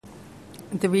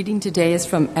The reading today is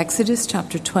from Exodus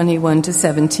chapter 21 to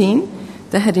 17.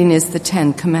 The heading is the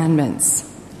 10 Commandments.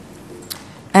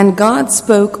 And God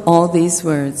spoke all these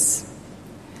words.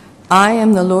 I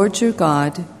am the Lord your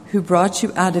God, who brought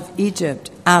you out of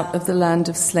Egypt, out of the land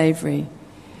of slavery.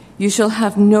 You shall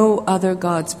have no other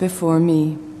gods before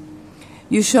me.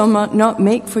 You shall not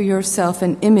make for yourself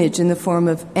an image in the form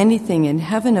of anything in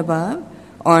heaven above,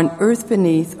 or on earth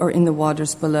beneath, or in the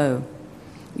waters below.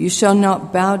 You shall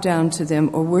not bow down to them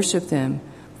or worship them,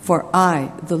 for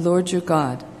I, the Lord your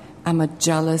God, am a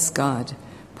jealous God,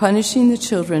 punishing the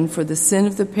children for the sin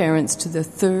of the parents to the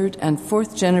third and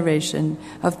fourth generation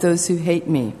of those who hate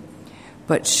me,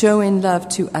 but showing love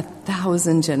to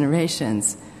 1,000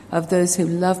 generations of those who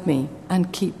love me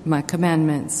and keep my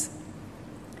commandments.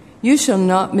 You shall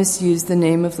not misuse the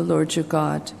name of the Lord your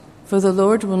God, for the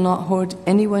Lord will not hold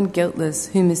anyone guiltless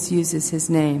who misuses his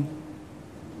name.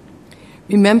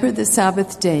 Remember the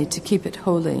Sabbath day to keep it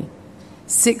holy.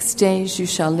 6 days you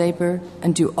shall labor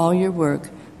and do all your work,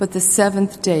 but the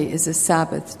seventh day is a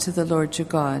Sabbath to the Lord your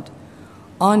God.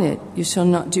 On it you shall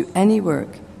not do any work,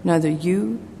 neither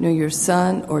you, nor your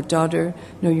son or daughter,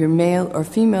 nor your male or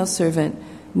female servant,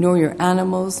 nor your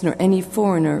animals, nor any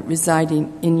foreigner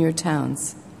residing in your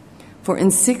towns. For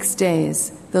in 6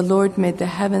 days the Lord made the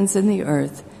heavens and the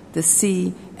earth, the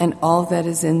sea, and all that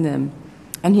is in them,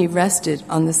 and he rested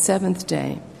on the seventh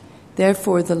day.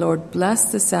 Therefore the Lord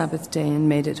blessed the Sabbath day and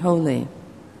made it holy.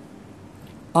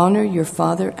 Honor your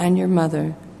father and your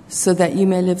mother, so that you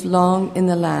may live long in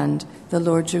the land the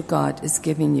Lord your God is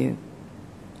giving you.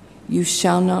 You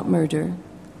shall not murder.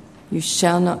 You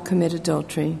shall not commit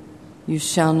adultery. You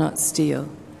shall not steal.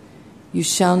 You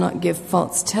shall not give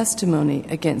false testimony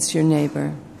against your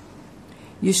neighbor.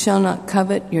 You shall not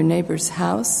covet your neighbor's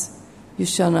house. You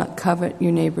shall not covet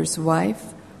your neighbor's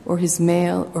wife, or his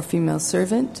male or female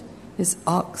servant, his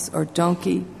ox or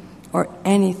donkey, or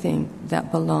anything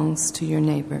that belongs to your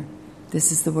neighbor.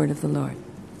 This is the word of the Lord.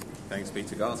 Thanks be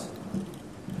to God.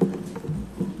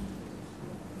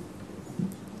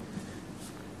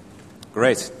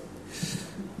 Great.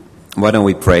 Why don't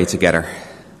we pray together?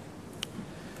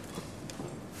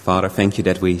 Father, thank you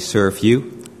that we serve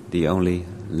you, the only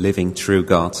living true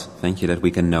God. Thank you that we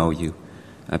can know you.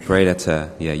 I pray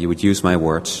that you would use my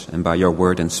words, and by your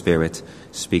word and spirit,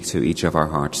 speak to each of our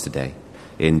hearts today.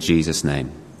 In Jesus'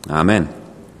 name. Amen.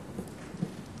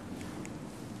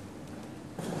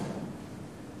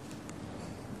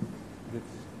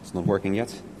 It's not working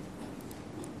yet?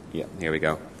 Yeah, here we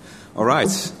go. All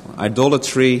right.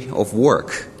 Idolatry of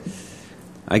work.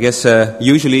 I guess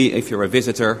usually, if you're a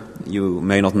visitor, you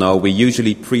may not know, we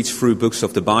usually preach through books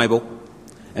of the Bible.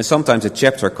 And sometimes a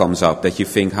chapter comes up that you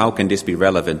think, how can this be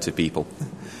relevant to people?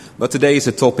 But today is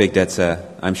a topic that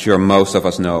I'm sure most of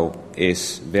us know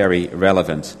is very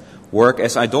relevant. Work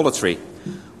as idolatry.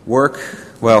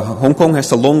 Hong Kong has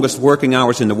the longest working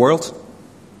hours in the world.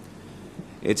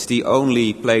 It's the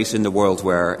only place in the world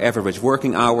where average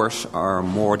working hours are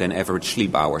more than average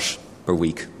sleep hours per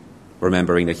week.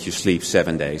 Remembering that you sleep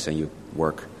 7 days and you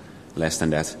work less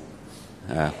than that.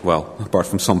 Apart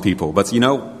from some people. But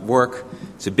work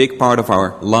is a big part of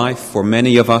our life for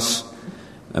many of us.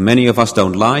 Many of us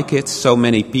don't like it. So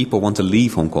many people want to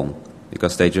leave Hong Kong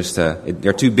because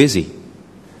they're too busy.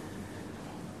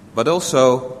 But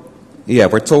also,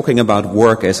 we're talking about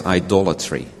work as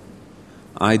idolatry.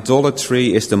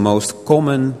 Idolatry is the most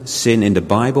common sin in the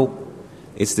Bible.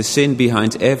 It's the sin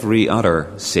behind every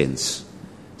other sins.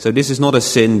 So this is not a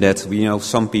sin that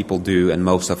some people do and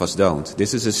most of us don't.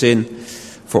 This is a sin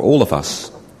for all of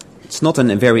us. It's not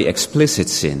a very explicit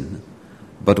sin,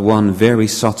 but one very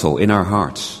subtle in our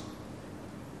hearts.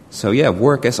 So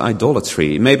work as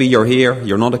idolatry. Maybe you're here,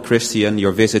 you're not a Christian,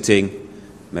 you're visiting.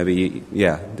 Maybe,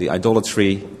 the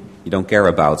idolatry you don't care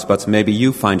about. But maybe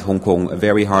you find Hong Kong a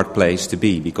very hard place to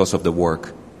be because of the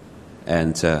work.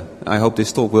 And I hope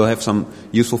this talk will have some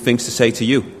useful things to say to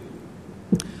you.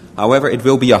 However, it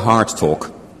will be a hard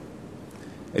talk.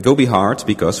 It will be hard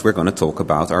because we're going to talk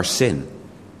about our sin,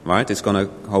 right? It's going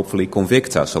to hopefully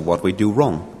convict us of what we do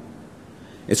wrong.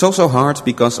 It's also hard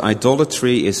because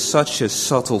idolatry is such a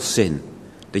subtle sin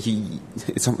that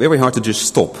it's very hard to just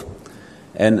stop.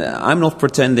 And I'm not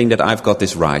pretending that I've got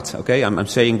this right, okay? I'm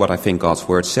saying what I think God's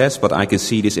word says, but I can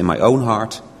see this in my own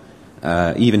heart,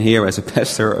 even here as a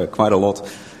pastor, quite a lot.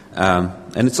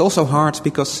 And it's also hard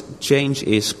because change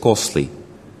is costly.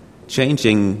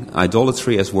 Changing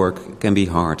idolatry as work can be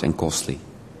hard and costly.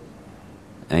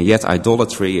 And yet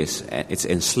idolatry it's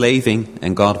enslaving,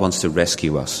 and God wants to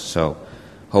rescue us. So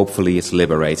hopefully it's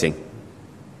liberating.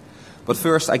 But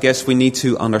first, I guess we need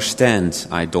to understand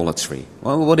idolatry.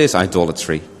 Well, what is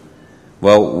idolatry?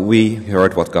 Well, we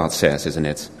heard what God says, isn't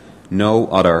it? No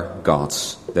other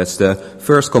gods. That's the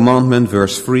first commandment,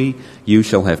 verse 3. You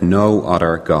shall have no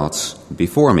other gods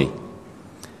before me.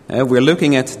 We're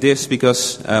looking at this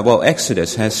because,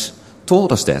 Exodus has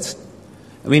told us that.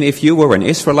 I mean, if you were an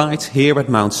Israelite here at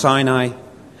Mount Sinai,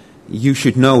 you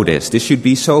should know this. This should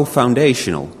be so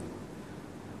foundational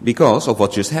because of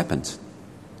what just happened.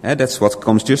 That's what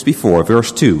comes just before,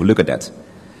 verse 2. Look at that.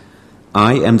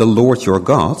 I am the Lord your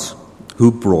God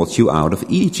who brought you out of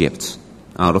Egypt,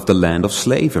 out of the land of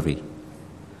slavery.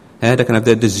 That kind of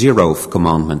the zeroth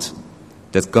commandment,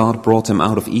 that God brought them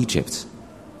out of Egypt.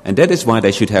 And that is why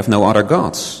they should have no other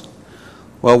gods.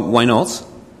 Well, why not?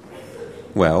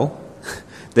 Well,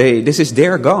 this is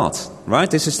their God, right?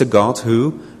 This is the God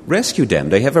who rescued them.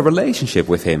 They have a relationship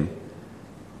with him.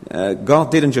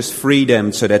 God didn't just free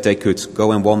them so that they could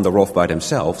go and wander off by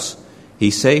themselves.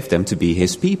 He saved them to be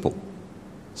his people.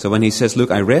 So when he says,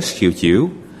 look, I rescued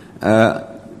you,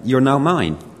 you're now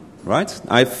mine, right?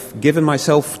 I've given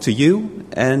myself to you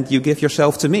and you give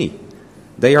yourself to me.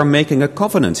 They are making a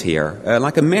covenant here,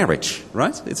 like a marriage,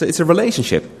 right? It's a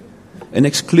relationship, an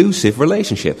exclusive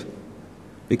relationship.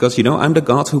 Because, I'm the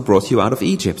God who brought you out of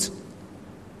Egypt.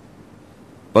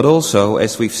 But also,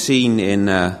 as we've seen in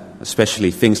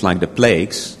especially things like the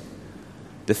plagues,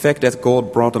 the fact that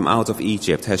God brought them out of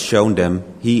Egypt has shown them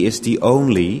he is the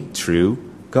only true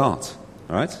God,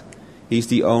 right? He's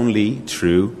the only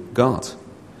true God.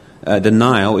 The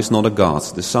Nile is not a god.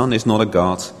 The sun is not a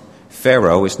god.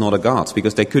 Pharaoh is not a god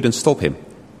because they couldn't stop him,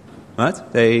 right?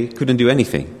 They couldn't do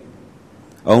anything.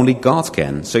 Only God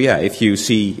can. So if you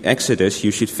see Exodus,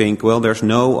 you should think, well, there's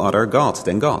no other God,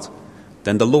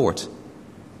 than the Lord.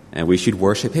 And we should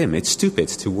worship him. It's stupid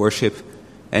to worship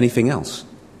anything else.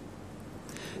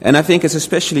 And I think it's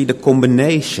especially the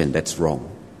combination that's wrong.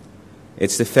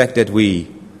 It's the fact that we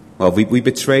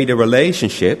betray the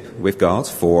relationship with God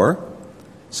for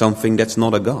something that's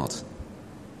not a God.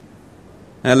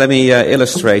 Now let me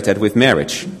illustrate that with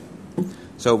marriage.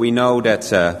 So we know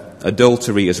that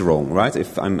adultery is wrong, right?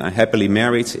 If I'm happily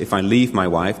married, if I leave my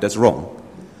wife, that's wrong.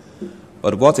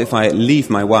 But what if I leave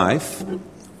my wife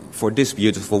for this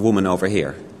beautiful woman over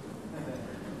here?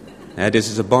 This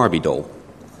is a Barbie doll.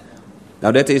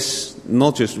 Now that is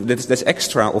not just, that's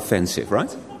extra offensive,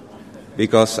 right?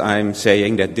 Because I'm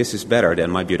saying that this is better than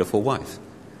my beautiful wife.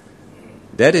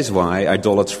 That is why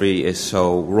idolatry is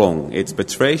so wrong. It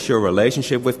betrays your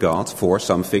relationship with God for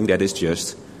something that is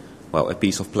just, a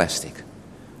piece of plastic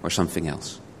or something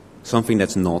else. Something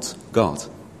that's not God.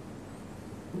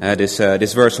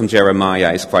 This verse from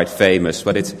Jeremiah is quite famous,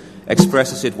 but it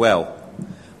expresses it well.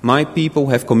 My people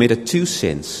have committed 2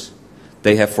 sins.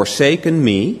 They have forsaken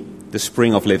me, the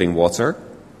spring of living water,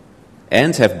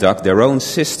 and have dug their own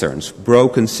cisterns,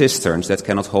 broken cisterns that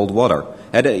cannot hold water.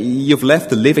 You've left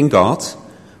the living God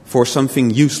for something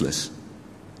useless.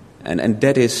 And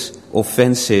that is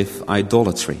offensive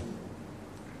idolatry.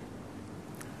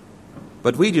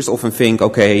 But we just often think,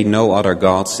 no other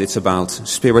gods, it's about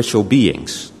spiritual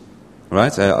beings,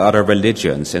 right? Other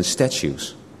religions and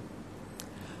statues.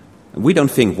 We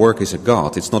don't think work is a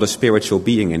god, it's not a spiritual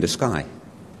being in the sky.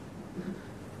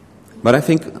 But I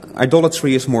think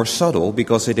idolatry is more subtle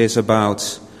because it is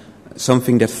about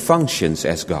something that functions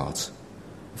as God.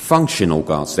 Functional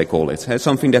gods, they call it.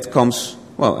 Something that comes,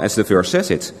 as the verse says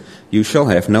it, you shall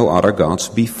have no other gods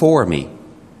before me.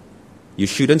 You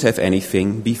shouldn't have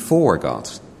anything before God.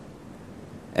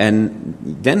 And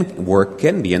then work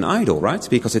can be an idol, right?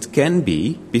 Because it can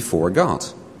be before God.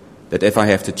 That if I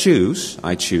have to choose,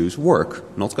 I choose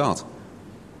work, not God.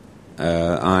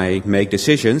 I make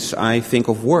decisions, I think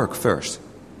of work first.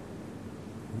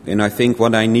 And I think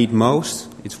what I need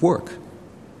most, it's work.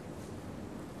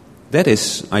 That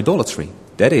is idolatry.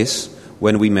 That is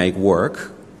when we make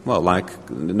work, like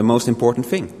the most important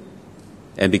thing.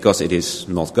 And because it is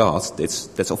not God,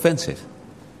 that's offensive.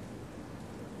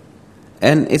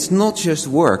 And it's not just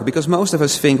work, because most of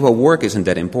us think, work isn't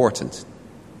that important.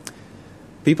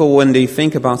 People, when they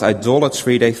think about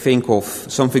idolatry, they think of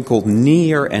something called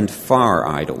near and far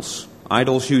idols.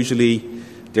 Idols usually,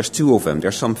 there's 2 of them.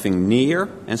 There's something near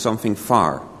and something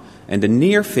far. And the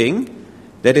near thing,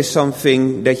 that is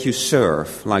something that you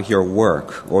serve, like your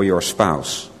work or your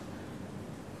spouse.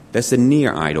 That's the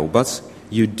near idol. But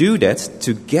you do that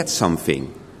to get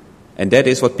something. And that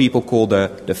is what people call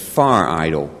the far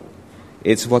idol.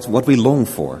 It's what we long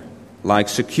for, like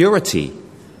security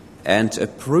and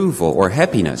approval or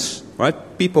happiness, right?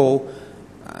 People,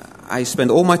 I spend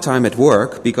all my time at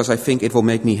work because I think it will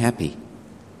make me happy.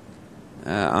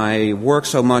 I work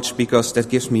so much because that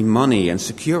gives me money and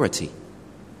security.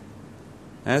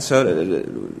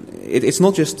 It's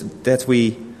not just that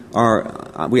we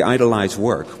idolize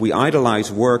work. We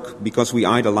idolize work because we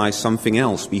idolize something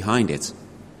else behind it,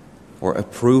 or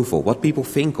approval, what people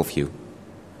think of you.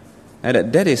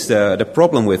 And that is the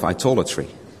problem with idolatry.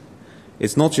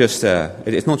 It's not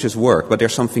just work, but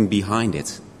there's something behind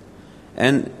it.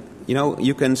 And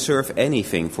you can serve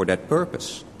anything for that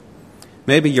purpose.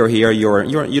 Maybe you're here,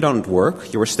 you don't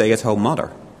work, you're a stay-at-home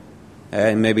mother.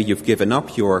 And maybe you've given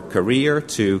up your career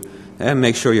to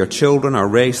make sure your children are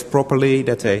raised properly,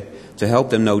 to help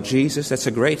them know Jesus. That's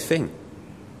a great thing.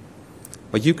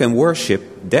 But you can worship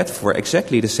that for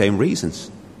exactly the same reasons.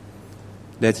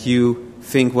 That you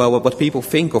think, well, what people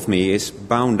think of me is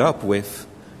bound up with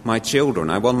my children.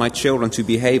 I want my children to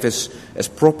behave as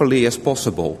properly as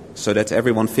possible so that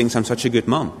everyone thinks I'm such a good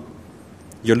mom.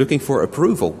 You're looking for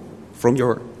approval from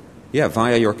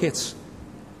via your kids.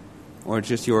 Or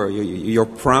just you're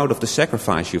proud of the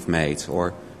sacrifice you've made.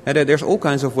 Or there's all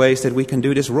kinds of ways that we can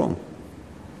do this wrong.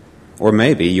 Or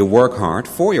maybe you work hard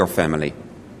for your family.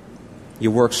 You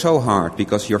work so hard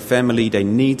because your family, they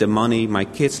need the money. My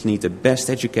kids need the best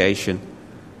education.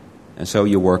 And so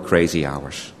you work crazy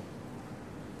hours.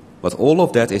 But all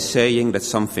of that is saying that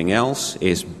something else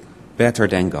is better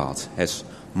than God, has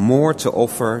more to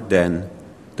offer than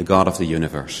the God of the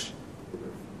universe.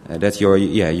 That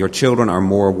your children are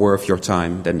more worth your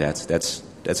time than that.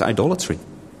 That's idolatry.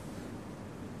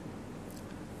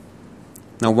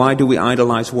 Now, why do we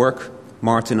idolize work?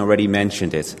 Martin already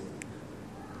mentioned it.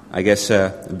 I guess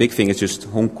a big thing is just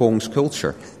Hong Kong's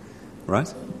culture,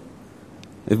 right?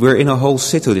 We're in a whole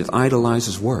city that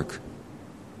idolizes work.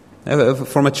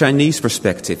 From a Chinese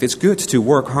perspective, it's good to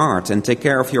work hard and take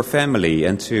care of your family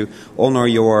and to honor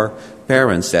your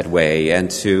parents that way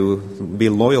and to be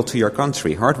loyal to your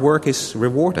country. Hard work is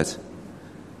rewarded.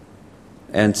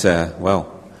 And,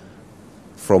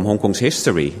 from Hong Kong's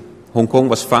history, Hong Kong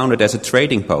was founded as a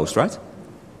trading post, right?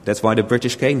 That's why the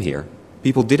British came here.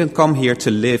 People didn't come here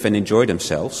to live and enjoy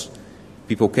themselves.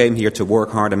 People came here to work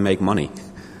hard and make money.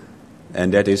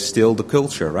 And that is still the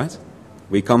culture, right?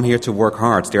 We come here to work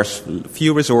hard. There's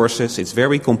few resources. It's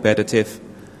very competitive.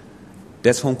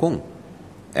 That's Hong Kong.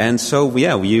 And so,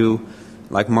 you,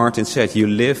 like Martin said, you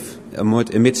live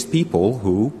amidst people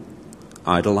who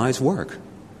idolize work.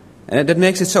 And that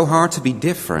makes it so hard to be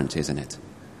different, isn't it?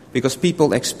 Because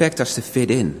people expect us to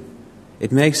fit in.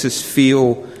 It makes us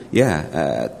feel,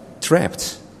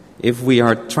 trapped. If we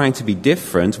are trying to be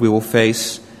different, we will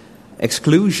face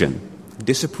exclusion,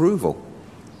 disapproval.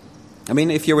 I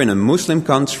mean, if you're in a Muslim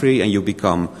country and you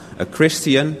become a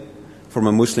Christian from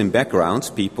a Muslim background,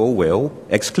 people will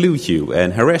exclude you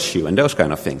and harass you and those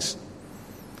kind of things.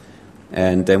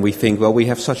 And then we think, well, we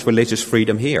have such religious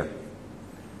freedom here.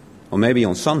 Or maybe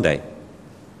on Sunday.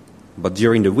 But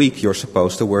during the week, you're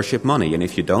supposed to worship money. And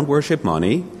if you don't worship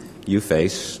money, you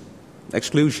face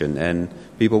exclusion. And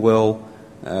people will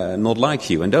not like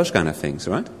you and those kind of things,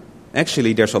 right?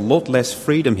 Actually, there's a lot less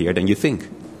freedom here than you think.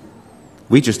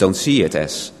 We just don't see it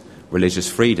as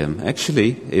religious freedom.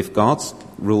 Actually, if God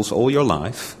rules all your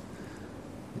life,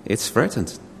 it's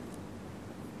threatened.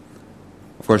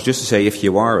 Of course, just to say, if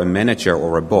you are a manager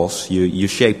or a boss, you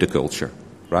shape the culture,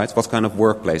 right? What kind of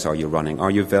workplace are you running?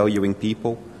 Are you valuing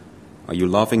people? Are you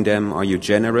loving them? Are you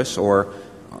generous? Or,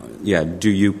 do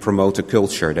you promote a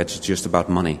culture that's just about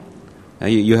money?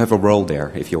 You have a role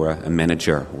there if you're a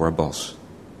manager or a boss.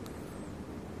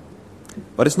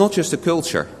 But it's not just a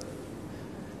culture.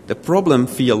 The problem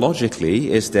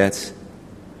theologically is that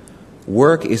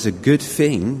work is a good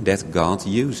thing that God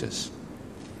uses.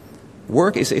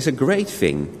 Work is a great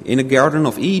thing. In the Garden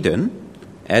of Eden,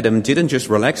 Adam didn't just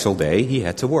relax all day, he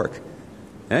had to work.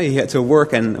 He had to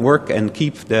work and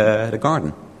keep the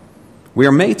garden. We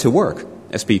are made to work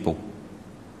as people.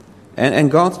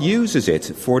 And God uses it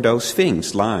for those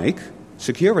things like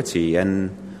security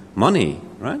and money,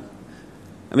 right?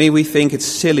 I mean, we think it's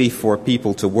silly for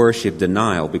people to worship the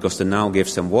Nile because the Nile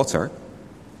gives them water.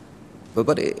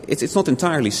 But it's not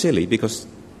entirely silly because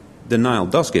the Nile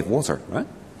does give water, right?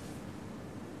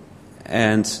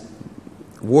 And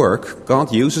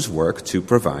God uses work to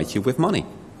provide you with money.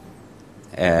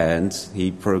 And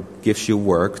He gives you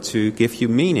work to give you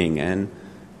meaning and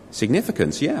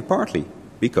significance, partly.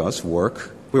 Because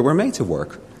we were made to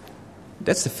work.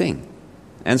 That's the thing.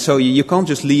 And so you can't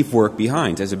just leave work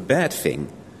behind as a bad thing.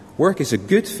 Work is a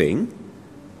good thing,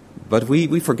 but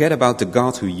we forget about the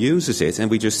God who uses it, and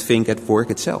we just think at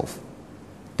work itself.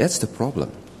 That's the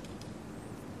problem.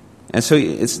 And so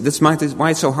that's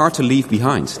why it's so hard to leave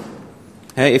behind.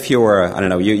 Hey, if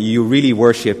you're, you really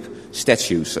worship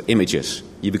statues, images.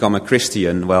 You become a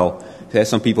Christian,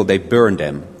 some people, they burn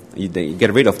them. They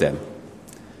get rid of them.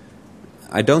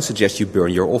 I don't suggest you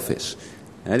burn your office.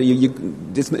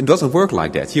 It doesn't work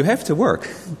like that. You have to work,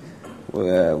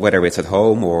 whether it's at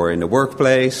home or in the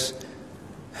workplace.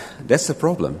 That's the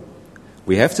problem.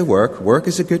 We have to work. Work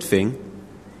is a good thing,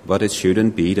 but it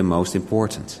shouldn't be the most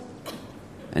important.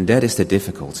 And that is the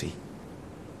difficulty.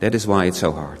 That is why it's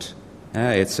so hard.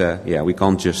 We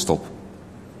can't just stop.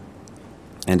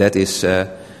 And that is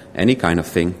any kind of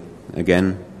thing.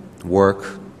 Again,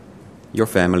 work, your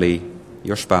family,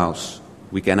 your spouse.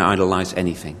 We can idolize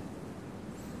anything.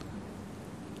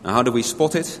 Now, how do we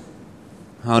spot it?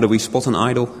 How do we spot an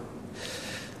idol?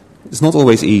 It's not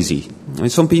always easy. I mean,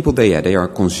 some people, they are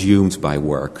consumed by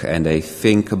work and they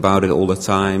think about it all the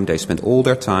time. They spend all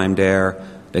their time there.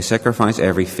 They sacrifice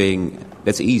everything.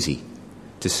 That's easy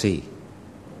to see.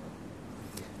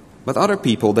 But other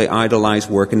people, they idolize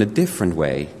work in a different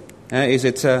way. Is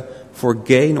it for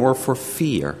gain or for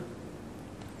fear?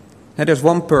 There's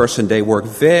one person, they work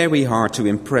very hard to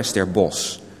impress their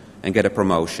boss and get a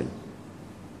promotion.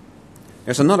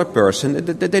 There's another person,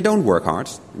 they don't work hard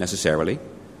necessarily.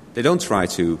 They don't try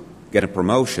to get a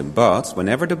promotion, but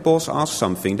whenever the boss asks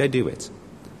something, they do it.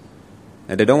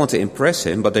 And they don't want to impress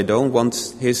him, but they don't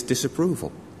want his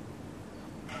disapproval.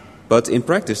 But in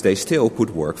practice, they still put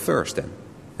work first then.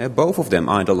 Both of them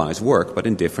idolize work, but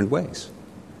in different ways.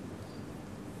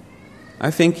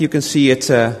 I think you can see it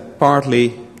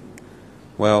partly,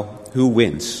 who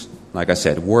wins? Like I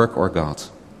said, work or God.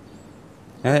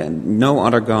 No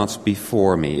other gods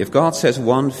before me. If God says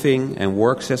one thing and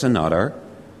work says another,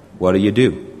 what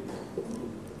do?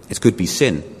 It could be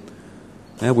sin.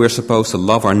 We're supposed to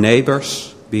love our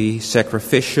neighbors, be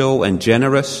sacrificial and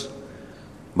generous.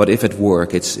 But if at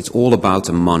work it's all about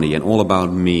the money and all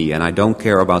about me and I don't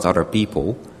care about other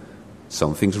people,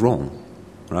 something's wrong,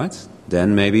 right?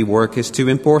 Then maybe work is too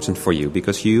important for you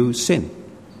because you sin.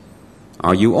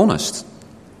 Are you honest?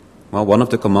 Well, one of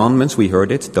the commandments, we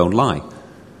heard it, don't lie.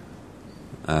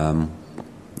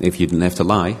 If you didn't have to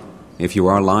lie, if you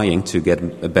are lying to get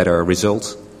a better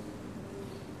result,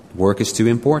 work is too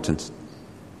important.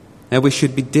 And we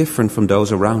should be different from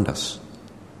those around us.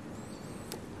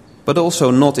 But also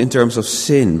not in terms of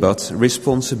sin, but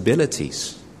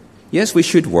responsibilities. Yes, we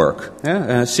should work.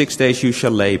 6 days you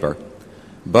shall labor.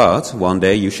 But one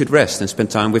day you should rest and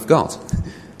spend time with God.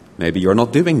 Maybe you're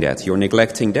not doing that. You're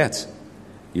neglecting that.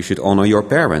 You should honor your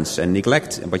parents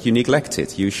but you neglect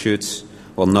it. You should,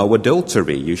 no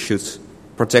adultery. You should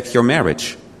protect your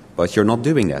marriage. But you're not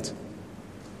doing that.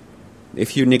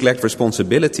 If you neglect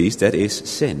responsibilities, that is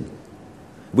sin.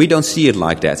 We don't see it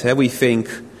like that. We think,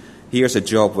 here's a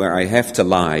job where I have to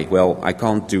lie. Well, I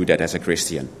can't do that as a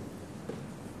Christian.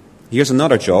 Here's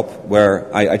another job where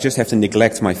I just have to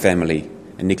neglect my family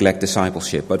and neglect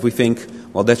discipleship. But we think,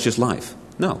 that's just life.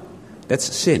 No, that's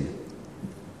sin.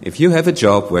 If you have a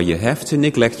job where you have to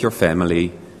neglect your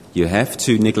family, you have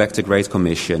to neglect the Great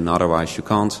Commission, otherwise you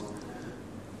can't,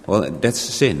 that's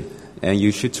sin. And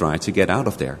you should try to get out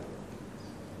of there.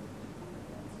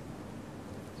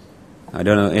 I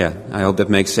don't know, I hope that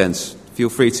makes sense. Feel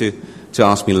free to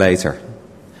ask me later.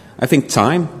 I think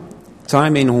time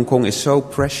in Hong Kong is so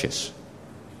precious.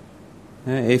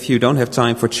 If you don't have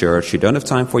time for church, you don't have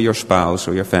time for your spouse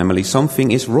or your family,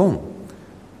 something is wrong.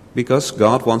 Because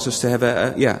God wants us to have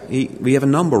we have a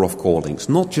number of callings,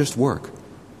 not just work.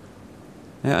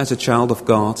 As a child of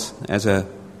God,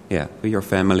 with your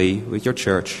family, with your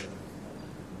church.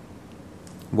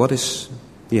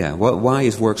 Why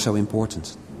is work so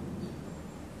important?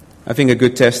 I think a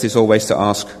good test is always to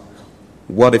ask,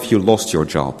 what if you lost your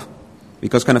job?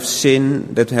 Because kind of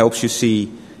sin, that helps you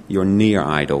see your near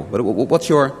idol. But what's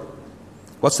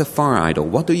the far idol?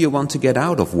 What do you want to get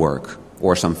out of work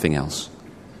or something else?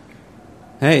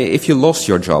 If you lost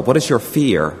your job, what is your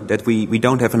fear? That we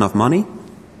don't have enough money?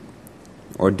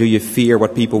 Or do you fear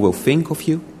what people will think of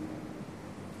you?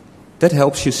 That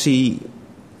helps you see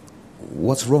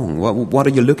what's wrong. What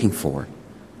are you looking for?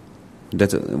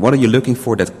 What are you looking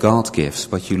for that God gives,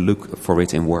 but you look for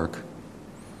it in work?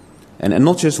 And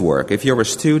not just work. If you're a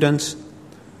student,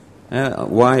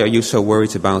 why are you so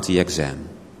worried about the exam?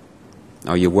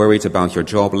 Are you worried about your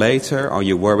job later? Are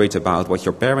you worried about what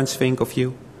your parents think of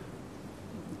you?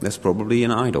 That's probably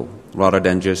an idol, rather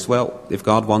than just, if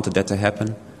God wanted that to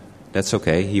happen, that's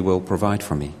okay, He will provide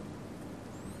for me.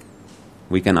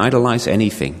 We can idolize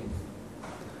anything.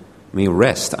 I mean,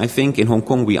 rest. I think in Hong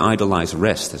Kong we idolize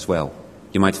rest as well.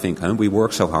 You might think, we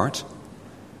work so hard.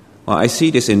 Well, I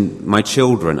see this in my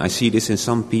children. I see this in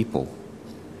some people.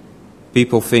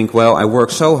 People think, I work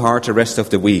so hard the rest of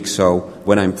the week, so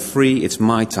when I'm free, it's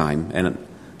my time, and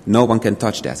no one can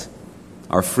touch that.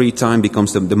 Our free time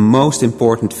becomes the most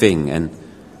important thing, and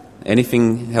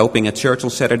Anything helping at church on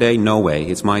Saturday? No way,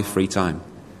 it's my free time.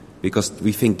 Because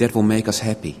we think that will make us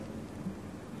happy.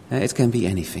 It can be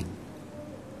anything.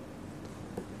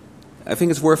 I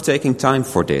think it's worth taking time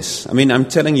for this. I mean, I'm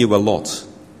telling you a lot.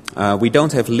 We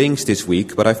don't have links this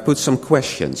week, but I've put some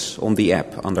questions on the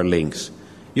app under links.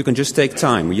 You can just take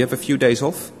time. You have a few days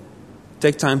off.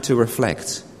 Take time to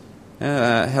reflect.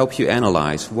 Help you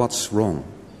analyze what's wrong.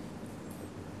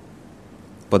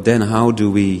 But then how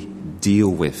do we deal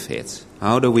with it?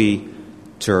 How do we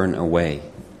turn away?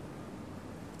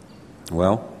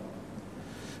 Well,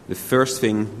 the first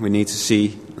thing we need to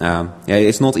see,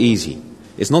 it's not easy.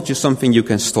 It's not just something you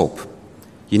can stop.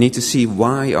 You need to see,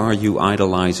 why are you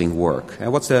idolizing work?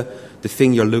 What's the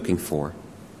thing you're looking for?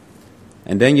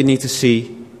 And then you need to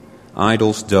see,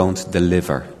 idols don't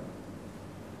deliver.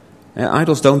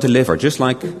 Idols don't deliver. Just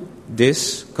like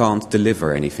this can't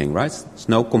deliver anything, right? There's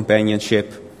no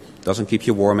companionship. Doesn't keep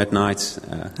you warm at night.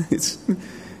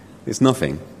 It's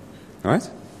nothing, right?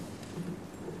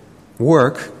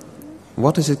 Work,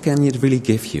 can it really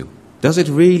give you? Does it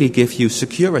really give you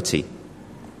security?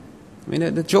 I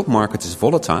mean, the job market is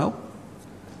volatile.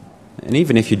 And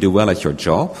even if you do well at your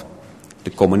job, the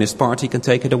Communist Party can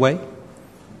take it away.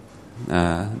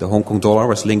 The Hong Kong dollar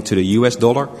was linked to the US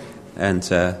dollar, and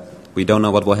we don't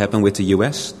know what will happen with the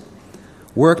US.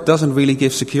 Work doesn't really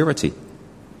give security.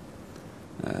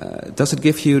 Does it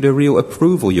give you the real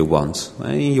approval you want?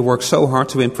 You work so hard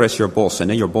to impress your boss,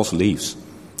 and then your boss leaves.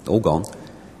 All gone.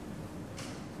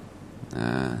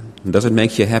 Does it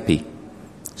make you happy?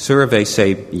 Surveys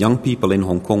say young people in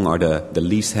Hong Kong are the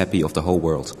least happy of the whole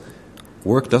world.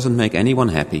 Work doesn't make anyone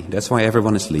happy. That's why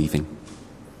everyone is leaving.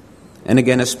 And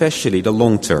again, especially the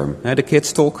long term. The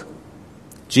kids talk.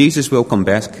 Jesus will come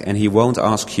back and he won't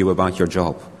ask you about your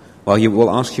job. Well, he will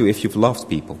ask you if you've loved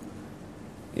people,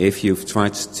 if you've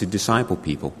tried to disciple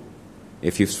people,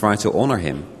 if you've tried to honor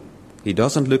him. He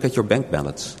doesn't look at your bank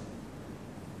balance.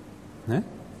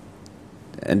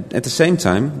 And at the same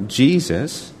time,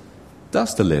 Jesus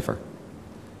does deliver.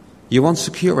 You want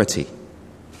security.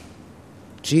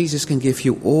 Jesus can give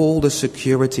you all the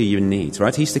security you need,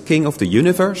 right? He's the king of the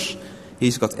universe.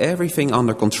 He's got everything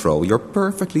under control. You're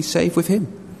perfectly safe with him.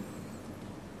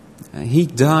 He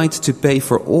died to pay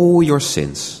for all your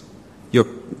sins. You're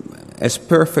as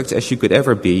perfect as you could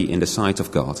ever be in the sight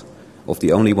of God, of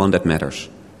the only one that matters.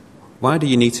 Why do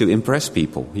you need to impress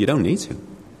people? You don't need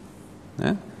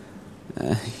to.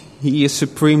 He is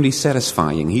supremely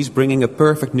satisfying. He's bringing a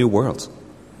perfect new world.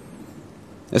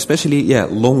 Especially,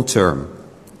 long term.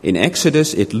 In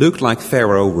Exodus, it looked like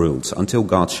Pharaoh ruled until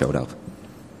God showed up.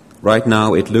 Right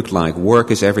now, it looked like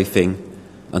work is everything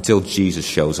until Jesus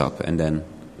shows up. And then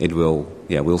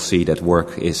we'll see that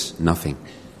work is nothing.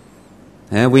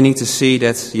 And we need to see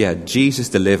that, Jesus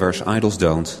delivers, idols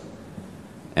don't.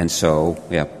 And so,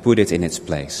 put it in its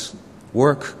place.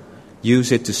 Work,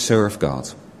 use it to serve God.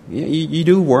 You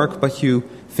do work, but you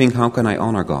think, how can I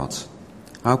honor God?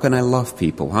 How can I love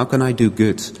people? How can I do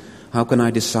good? How can I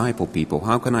disciple people?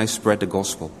 How can I spread the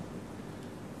gospel?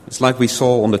 It's like we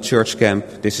saw on the church camp.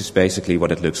 This is basically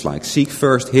what it looks like. Seek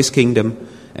first his kingdom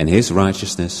and his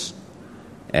righteousness,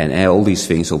 and all these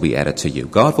things will be added to you.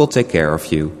 God will take care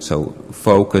of you, so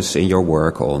focus in your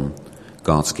work on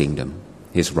God's kingdom,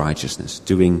 his righteousness,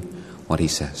 doing what he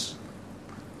says.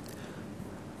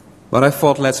 But I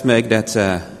thought, let's make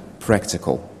that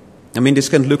practical. I mean, this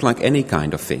can look like any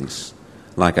kind of things.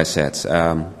 Like I said,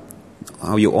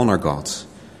 how you honor God,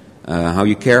 how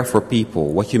you care for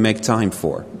people, what you make time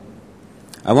for.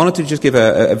 I wanted to just give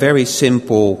a very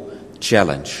simple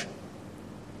challenge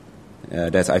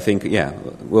that I think,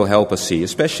 will help us see,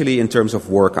 especially in terms of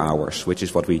work hours, which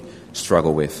is what we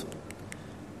struggle with.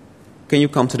 Can you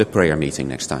come to the prayer meeting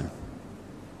next time?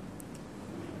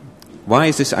 Why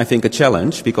is this, I think, a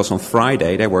challenge? Because on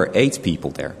Friday there were 8 people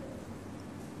there.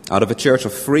 Out of a church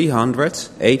of 300,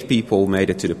 8 people made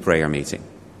it to the prayer meeting.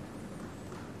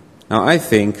 Now, I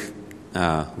think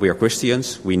we are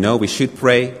Christians. We know we should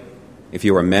pray. If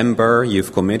you're a member,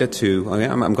 you've committed to,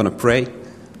 I'm going to pray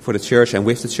for the church and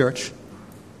with the church.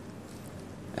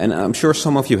 And I'm sure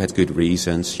some of you had good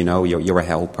reasons. You're a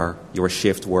helper, you're a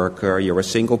shift worker, you're a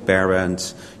single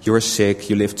parent, you're sick,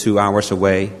 you live 2 hours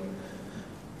away.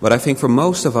 But I think for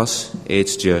most of us,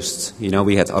 it's just,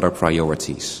 we had other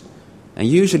priorities. And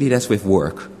usually that's with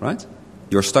work, right?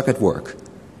 You're stuck at work.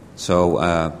 So,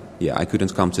 I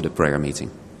couldn't come to the prayer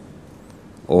meeting.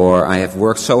 Or I have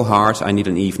worked so hard, I need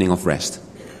an evening of rest.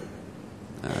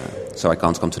 So I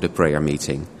can't come to the prayer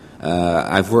meeting.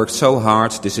 I've worked so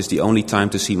hard, this is the only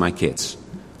time to see my kids.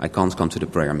 I can't come to the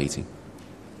prayer meeting.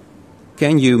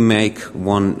 Can you make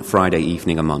one Friday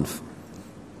evening a month?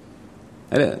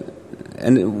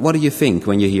 And what do you think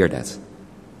when you hear that?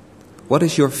 What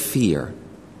is your fear?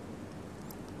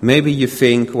 Maybe you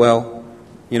think, well,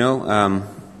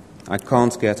 I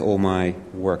can't get all my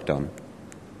work done.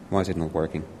 Why is it not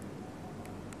working?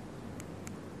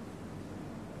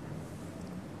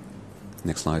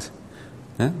 Next slide.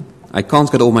 I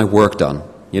can't get all my work done.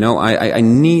 I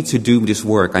need to do this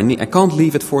work. I can't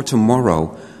leave it for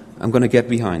tomorrow. I'm going to get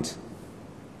behind.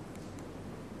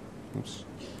 Oops.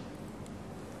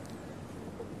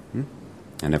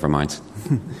 Never mind.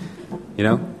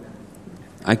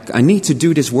 I need to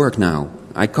do this work now.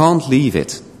 I can't leave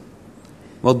it.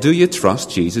 Well, do you trust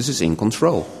Jesus is in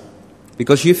control?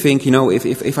 Because you think,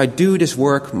 if I do this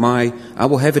work, I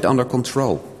will have it under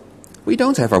control. We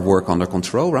don't have our work under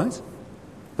control, right?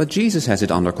 But Jesus has it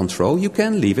under control. You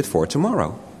can leave it for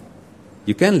tomorrow.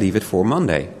 You can leave it for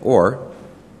Monday. Or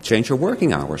change your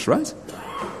working hours, right?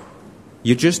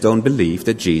 You just don't believe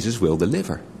that Jesus will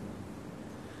deliver.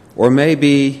 Or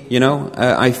maybe,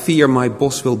 I fear my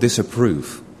boss will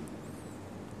disapprove.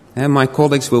 And my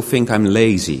colleagues will think I'm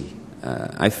lazy.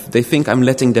 They think I'm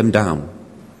letting them down.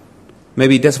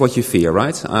 Maybe that's what you fear,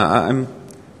 right?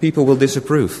 People will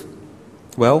disapprove.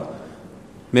 Well,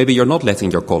 maybe you're not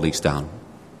letting your colleagues down.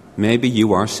 Maybe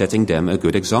you are setting them a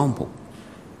good example.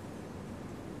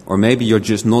 Or maybe you're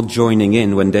just not joining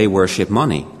in when they worship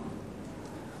money.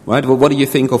 Right? Well, what do you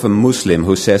think of a Muslim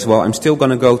who says, well, I'm still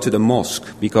going to go to the mosque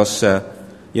because,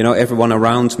 everyone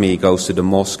around me goes to the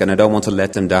mosque and I don't want to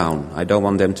let them down. I don't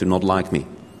want them to not like me.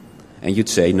 And you'd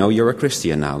say, no, you're a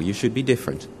Christian now. You should be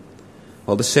different.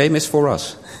 Well, the same is for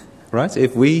us, right?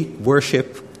 If we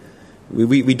worship,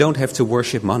 we don't have to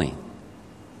worship money.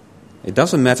 It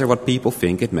doesn't matter what people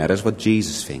think. It matters what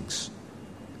Jesus thinks.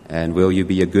 And will you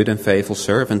be a good and faithful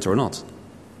servant or not?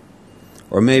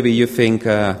 Or maybe you think,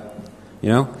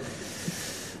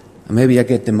 maybe I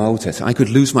get demoted. I could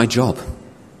lose my job.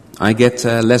 I get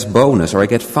less bonus or I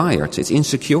get fired. It's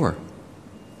insecure.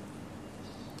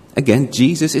 Again,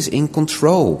 Jesus is in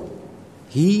control.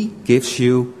 He gives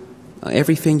you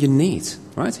everything you need,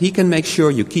 right? He can make sure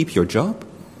you keep your job,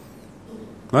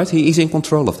 right? He is in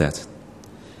control of that.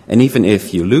 And even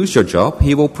if you lose your job,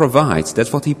 He will provide.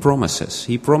 That's what He promises.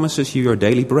 He promises you your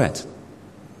daily bread.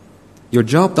 Your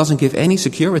job doesn't give any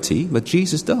security, but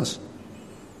Jesus does.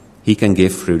 He can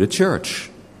give through the church.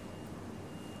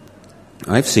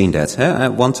 I've seen that.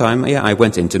 One time, I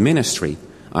went into ministry.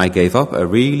 I gave up a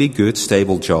really good,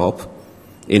 stable job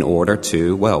in order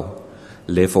to,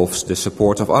 live off the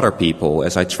support of other people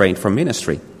as I trained for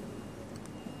ministry.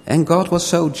 And God was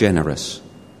so generous.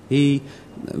 He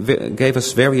gave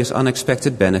us various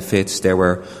unexpected benefits. There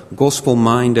were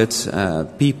gospel-minded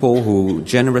people who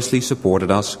generously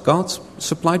supported us. God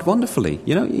supplied wonderfully.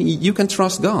 You can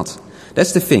trust God.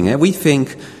 That's the thing. We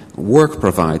think work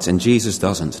provides and Jesus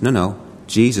doesn't. No.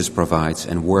 Jesus provides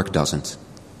and work doesn't.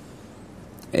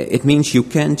 It means you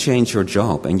can change your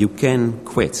job and you can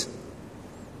quit.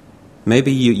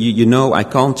 Maybe you know I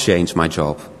can't change my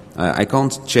job. I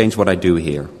can't change what I do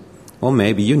here. Well,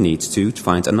 maybe you need to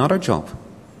find another job.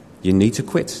 You need to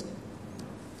quit.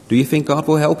 Do you think God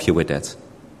will help you with that?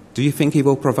 Do you think He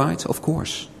will provide? Of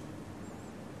course.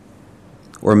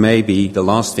 Or maybe the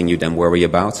last thing you then worry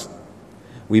about,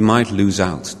 we might lose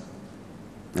out.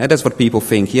 That's what people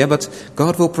think. Yeah, but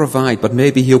God will provide, but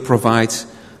maybe He'll provide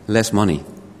less money.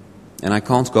 And I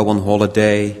can't go on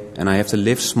holiday, and I have to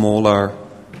live smaller.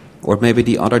 Or maybe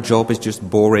the other job is just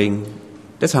boring.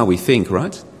 That's how we think,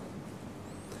 right?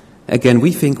 Again,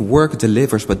 we think work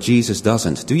delivers, but Jesus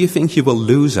doesn't. Do you think you will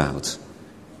lose out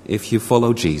if you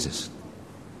follow Jesus?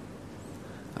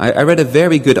 I read a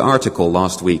very good article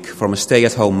last week from a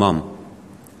stay-at-home mom.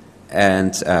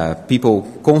 And people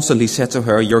constantly said to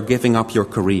her, you're giving up your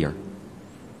career.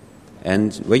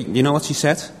 And you know what she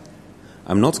said?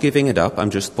 I'm not giving it up, I'm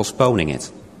just postponing it.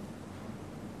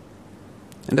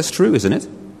 And that's true, isn't it?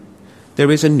 There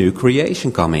is a new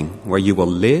creation coming where you will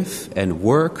live and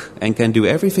work and can do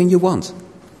everything you want.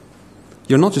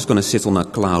 You're not just going to sit on a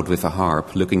cloud with a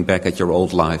harp looking back at your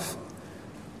old life.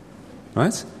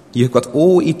 Right? You've got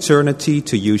all eternity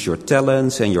to use your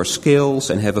talents and your skills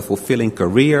and have a fulfilling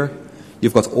career.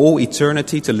 You've got all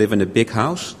eternity to live in a big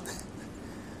house.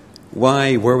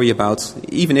 Why worry about,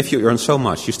 even if you earn so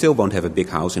much, you still won't have a big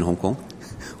house in Hong Kong.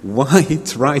 Why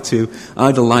try to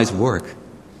idolize work?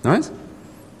 Right?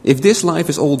 If this life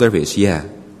is all there is,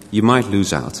 you might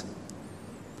lose out.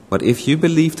 But if you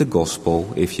believe the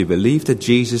gospel, if you believe that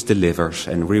Jesus delivers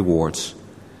and rewards,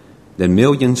 then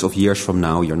millions of years from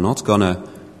now, you're not going to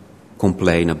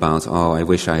complain about, I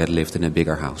wish I had lived in a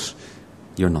bigger house.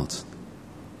 You're not.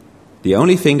 The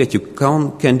only thing that you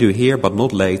can do here, but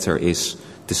not later, is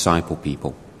disciple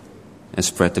people and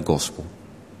spread the gospel.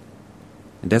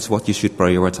 And that's what you should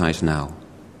prioritize now,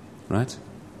 right?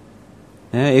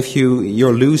 If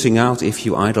you're losing out if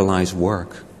you idolize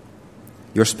work.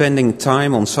 You're spending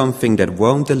time on something that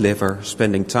won't deliver,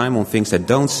 spending time on things that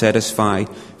don't satisfy,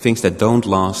 things that don't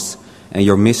last, and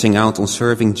you're missing out on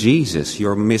serving Jesus.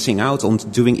 You're missing out on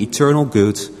doing eternal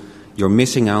good. You're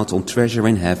missing out on treasure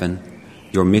in heaven.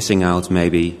 You're missing out,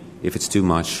 maybe, if it's too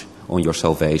much, on your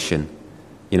salvation.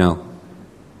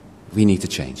 We need to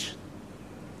change.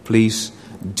 Please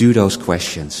do those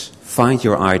questions. Find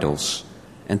your idols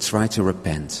and try to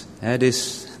repent.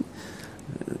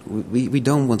 We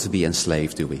don't want to be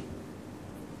enslaved, do we?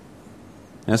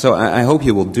 And so I hope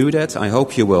you will do that. I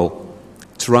hope you will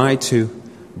try to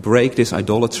break this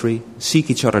idolatry, seek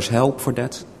each other's help for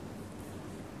that.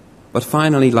 But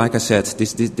finally, like I said,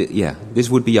 this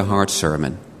would be a hard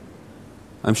sermon.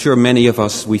 I'm sure many of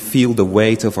us, we feel the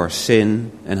weight of our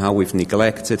sin and how we've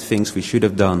neglected things we should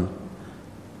have done.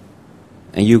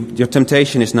 And your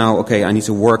temptation is now, okay, I need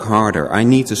to work harder. I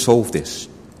need to solve this.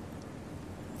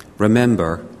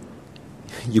 Remember,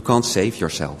 you can't save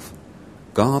yourself.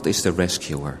 God is the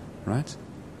rescuer, right?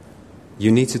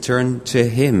 You need to turn to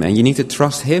Him and you need to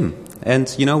trust Him.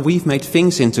 And, we've made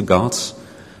things into gods,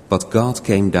 but God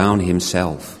came down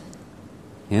Himself.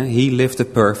 Yeah, He lived a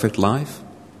perfect life.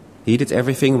 He did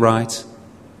everything right.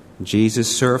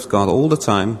 Jesus served God all the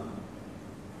time.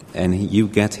 And you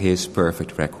get His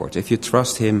perfect record. If you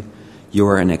trust Him, you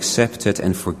are an accepted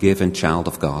and forgiven child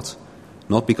of God.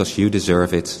 Not because you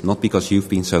deserve it, not because you've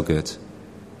been so good,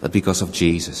 but because of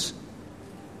Jesus.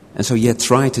 And so,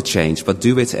 try to change, but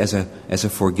do it as a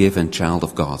forgiven child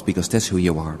of God, because that's who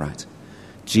you are, right?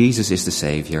 Jesus is the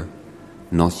Savior,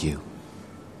 not you.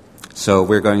 So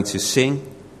we're going to sing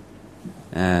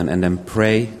and then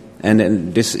pray. And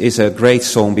then this is a great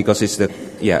song because it's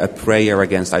a prayer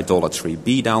against idolatry.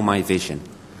 Be thou my vision.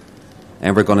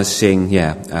 And we're going to sing,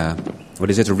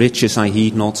 riches I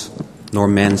heed not, nor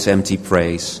man's empty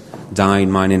praise. Thine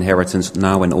mine inheritance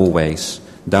now and always.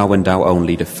 Thou and thou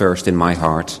only, the first in my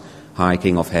heart. High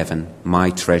King of heaven,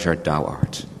 my treasure thou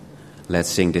art. Let's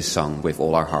sing this song with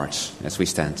all our hearts as we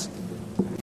stand.